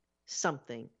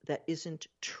something that isn't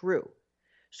true.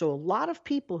 So a lot of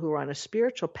people who are on a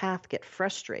spiritual path get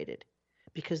frustrated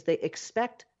because they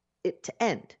expect it to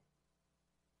end.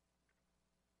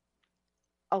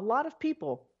 A lot of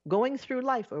people going through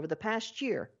life over the past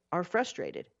year are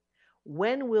frustrated.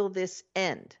 When will this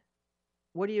end?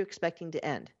 What are you expecting to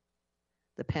end?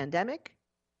 The pandemic?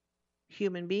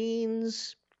 Human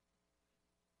beings?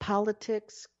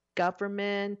 Politics?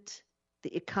 Government?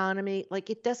 The economy?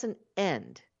 It doesn't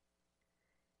end.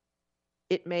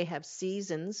 It may have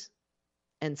seasons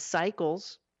and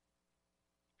cycles,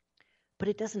 but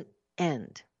it doesn't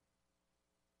end.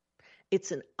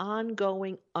 It's an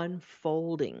ongoing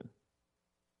unfolding.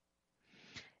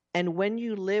 And when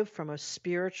you live from a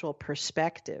spiritual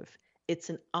perspective, it's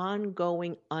an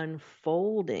ongoing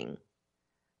unfolding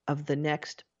of the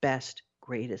next best,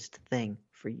 greatest thing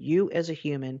for you as a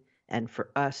human and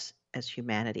for us as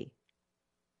humanity.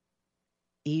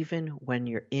 Even when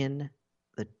you're in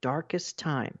the darkest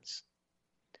times,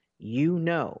 you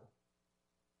know,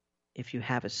 if you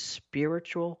have a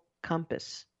spiritual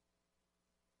compass,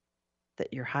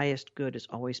 that your highest good is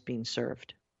always being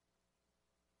served.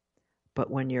 But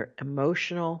when your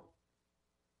emotional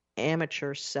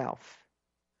amateur self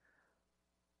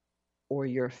or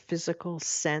your physical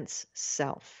sense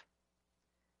self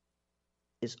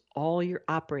is all you're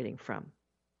operating from,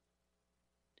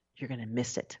 you're going to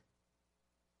miss it.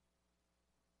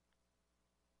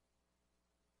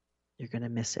 You're going to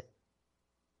miss it.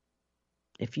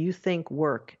 If you think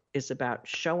work is about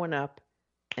showing up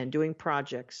and doing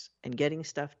projects and getting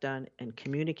stuff done and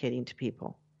communicating to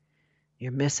people,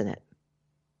 you're missing it.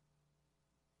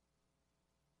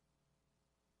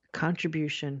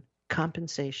 Contribution,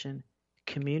 compensation,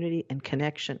 community, and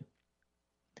connection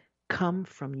come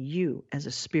from you as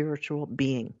a spiritual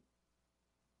being.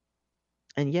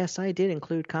 And yes, I did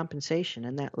include compensation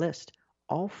in that list.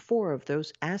 All 4 of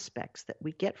those aspects that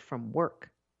we get from work.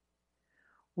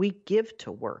 We give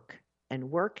to work, and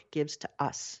work gives to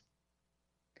us.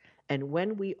 And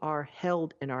when we are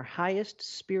held in our highest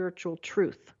spiritual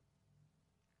truth,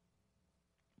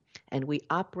 and we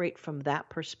operate from that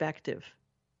perspective,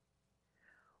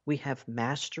 we have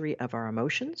mastery of our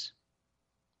emotions.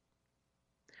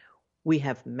 We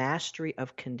have mastery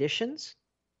of conditions.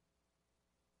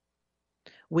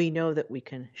 We know that we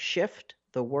can shift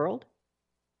the world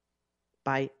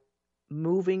by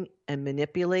moving and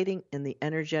manipulating in the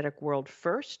energetic world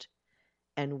first.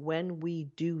 And when we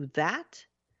do that,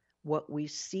 what we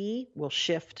see will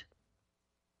shift.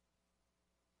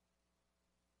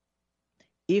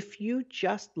 If you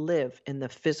just live in the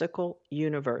physical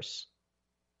universe,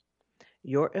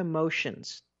 your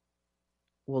emotions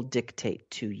will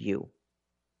dictate to you.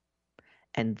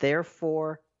 And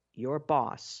therefore, your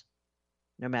boss,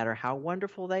 no matter how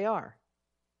wonderful they are,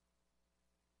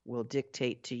 will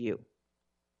dictate to you.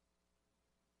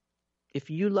 If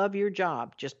you love your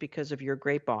job just because of your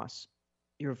great boss,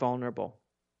 you're vulnerable.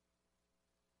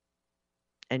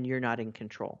 And you're not in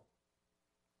control.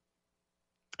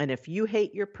 And if you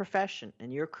hate your profession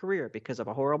and your career because of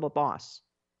a horrible boss,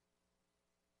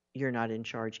 you're not in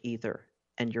charge either,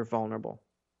 and you're vulnerable.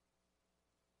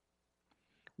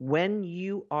 When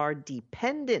you are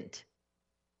dependent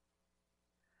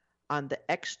on the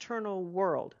external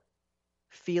world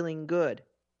feeling good,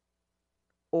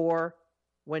 or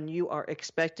when you are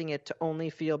expecting it to only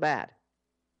feel bad,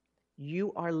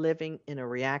 you are living in a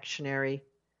reactionary,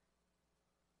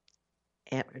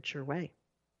 amateur way.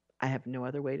 I have no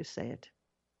other way to say it.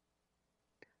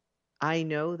 I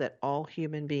know that all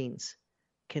human beings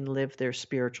can live their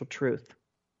spiritual truth.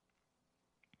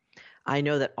 I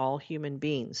know that all human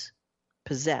beings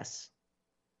possess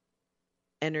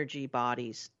energy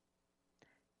bodies,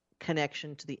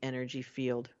 connection to the energy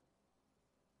field.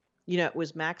 You know, it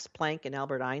was Max Planck and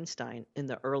Albert Einstein in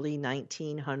the early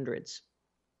 1900s,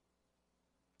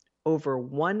 over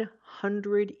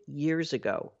 100 years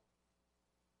ago,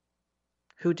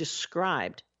 who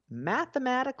described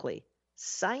mathematically,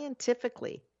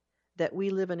 scientifically, that we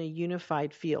live in a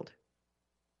unified field.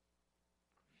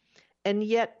 And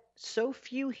yet, so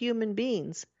few human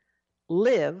beings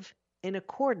live in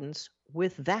accordance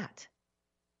with that.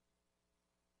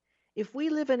 If we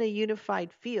live in a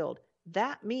unified field,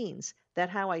 that means that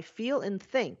how I feel and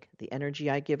think, the energy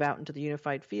I give out into the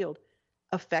unified field,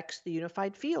 affects the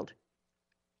unified field.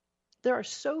 There are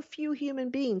so few human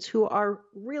beings who are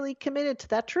really committed to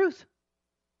that truth.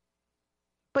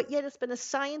 But yet it's been a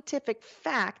scientific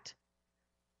fact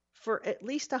for at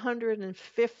least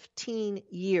 115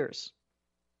 years.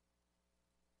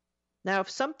 Now, if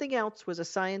something else was a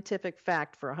scientific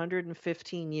fact for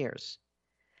 115 years,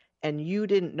 and you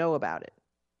didn't know about it,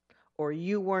 or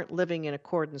you weren't living in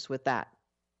accordance with that,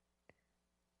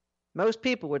 most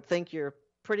people would think you're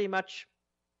pretty much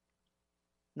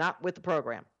not with the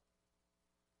program.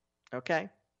 Okay?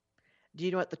 Do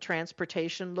you know what the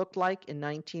transportation looked like in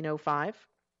 1905?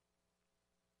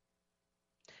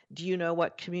 Do you know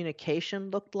what communication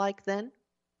looked like then?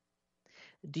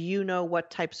 Do you know what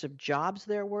types of jobs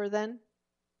there were then?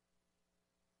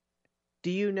 Do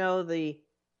you know the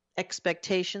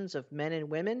expectations of men and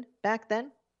women back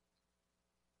then?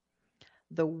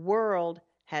 The world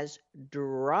has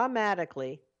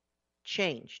dramatically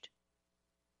changed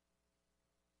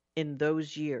in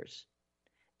those years,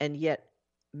 and yet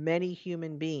many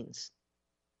human beings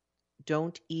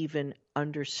don't even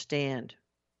understand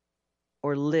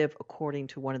or live according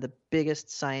to one of the biggest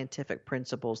scientific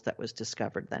principles that was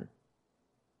discovered then.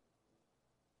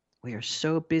 We are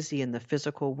so busy in the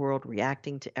physical world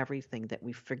reacting to everything that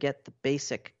we forget the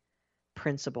basic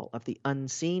principle of the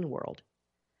unseen world,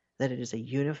 that it is a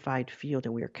unified field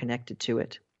and we are connected to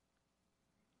it.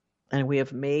 And we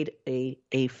have made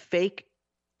a fake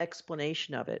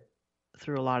explanation of it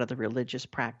through a lot of the religious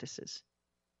practices.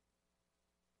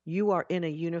 You are in a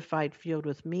unified field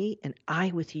with me and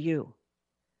I with you.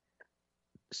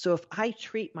 So if I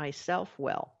treat myself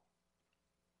well,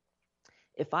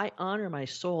 if I honor my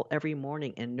soul every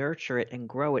morning and nurture it and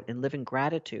grow it and live in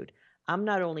gratitude, I'm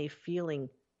not only feeling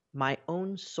my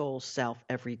own soul self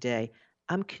every day,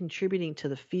 I'm contributing to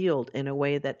the field in a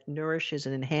way that nourishes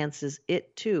and enhances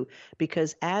it too.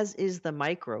 Because as is the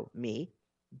micro me,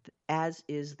 as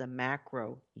is the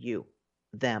macro you,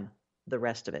 them, the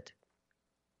rest of it.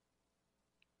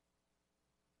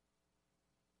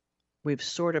 We've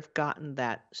sort of gotten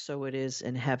that, so it is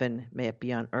in heaven, may it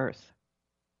be on earth.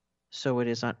 So it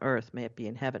is on earth, may it be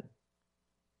in heaven.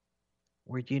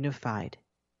 We're unified.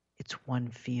 It's one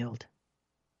field.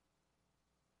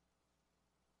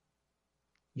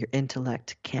 Your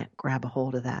intellect can't grab a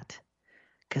hold of that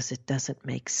because it doesn't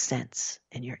make sense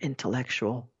in your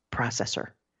intellectual processor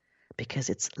because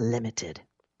it's limited.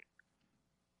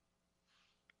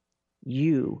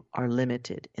 You are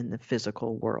limited in the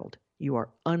physical world. You are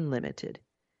unlimited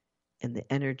in the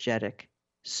energetic,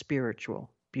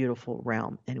 spiritual, beautiful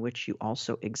realm in which you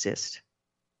also exist.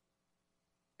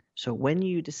 So when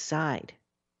you decide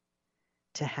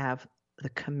to have the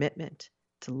commitment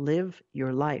to live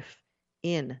your life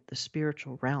in the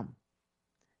spiritual realm,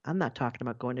 I'm not talking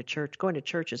about going to church. Going to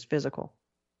church is physical.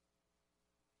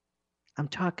 I'm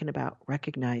talking about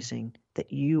recognizing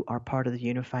that you are part of the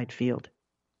unified field.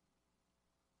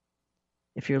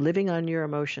 If you're living on your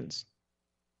emotions,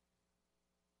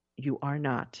 you are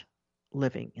not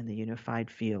living in the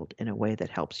unified field in a way that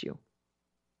helps you.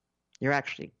 You're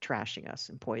actually trashing us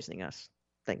and poisoning us.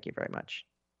 Thank you very much.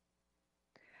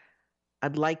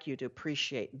 I'd like you to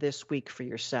appreciate this week for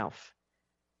yourself,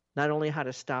 not only how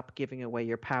to stop giving away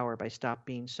your power by stop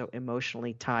being so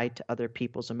emotionally tied to other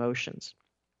people's emotions,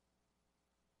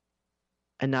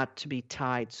 and not to be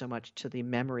tied so much to the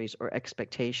memories or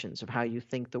expectations of how you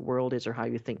think the world is or how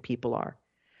you think people are,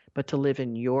 but to live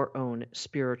in your own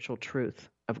spiritual truth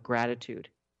of gratitude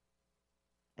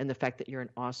and the fact that you're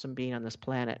an awesome being on this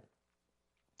planet.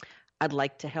 I'd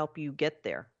like to help you get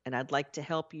there, and I'd like to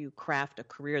help you craft a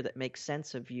career that makes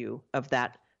sense of you, of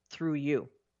that through you,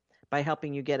 by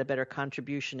helping you get a better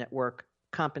contribution at work,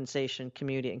 compensation,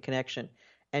 community, and connection.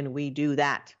 And we do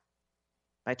that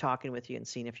by talking with you and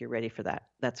seeing if you're ready for that.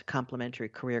 That's a complimentary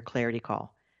career clarity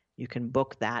call. You can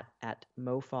book that at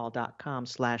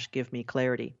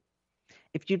mofall.com/givemeclarity.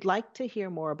 If you'd like to hear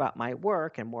more about my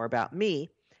work and more about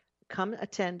me, come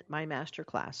attend my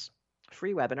masterclass,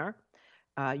 free webinar.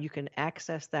 You can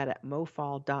access that at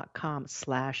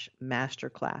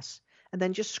mofall.com/masterclass. And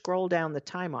then just scroll down the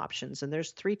time options, and there's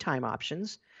 3 time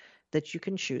options that you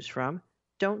can choose from.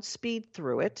 Don't speed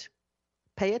through it.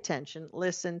 Pay attention,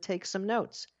 listen, take some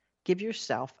notes. Give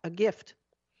yourself a gift.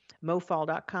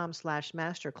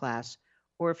 mofall.com/masterclass,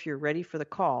 or if you're ready for the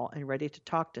call and ready to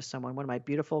talk to someone, one of my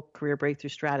beautiful career breakthrough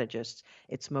strategists,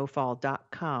 it's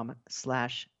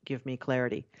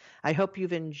mofall.com/givemeclarity. I hope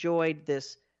you've enjoyed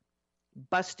this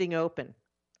busting open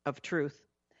of truth,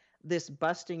 this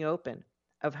busting open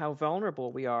of how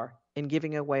vulnerable we are in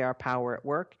giving away our power at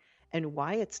work and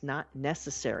why it's not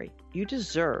necessary. You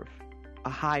deserve a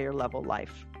higher level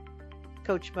life.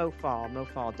 Coach Mo Fall,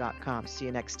 mofall.com. See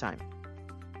you next time.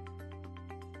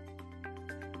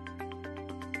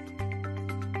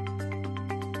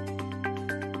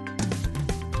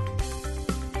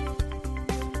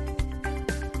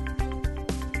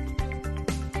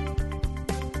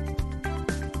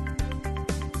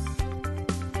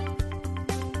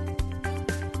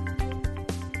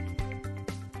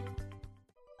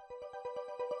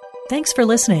 Thanks for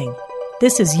listening.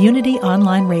 This is Unity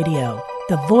Online Radio,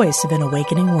 the voice of an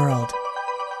awakening world.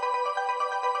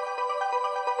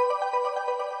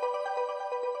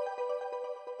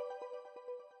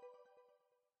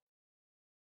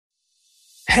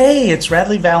 Hey, it's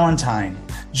Radley Valentine.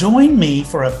 Join me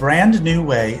for a brand new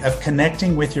way of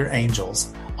connecting with your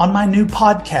angels on my new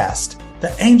podcast,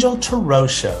 The Angel Tarot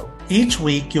Show. Each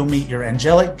week, you'll meet your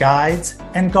angelic guides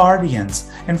and guardians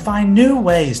and find new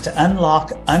ways to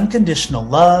unlock unconditional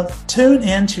love, tune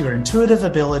into your intuitive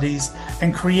abilities,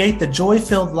 and create the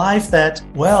joy-filled life that,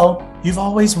 well, you've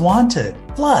always wanted.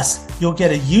 Plus, you'll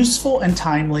get a useful and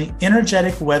timely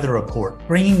energetic weather report,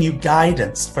 bringing you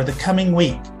guidance for the coming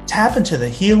week. Tap into the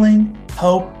healing,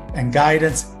 hope, and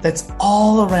guidance that's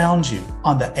all around you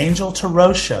on the Angel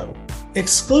Tarot Show,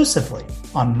 exclusively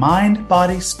on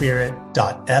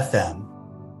mindbodyspirit.fm.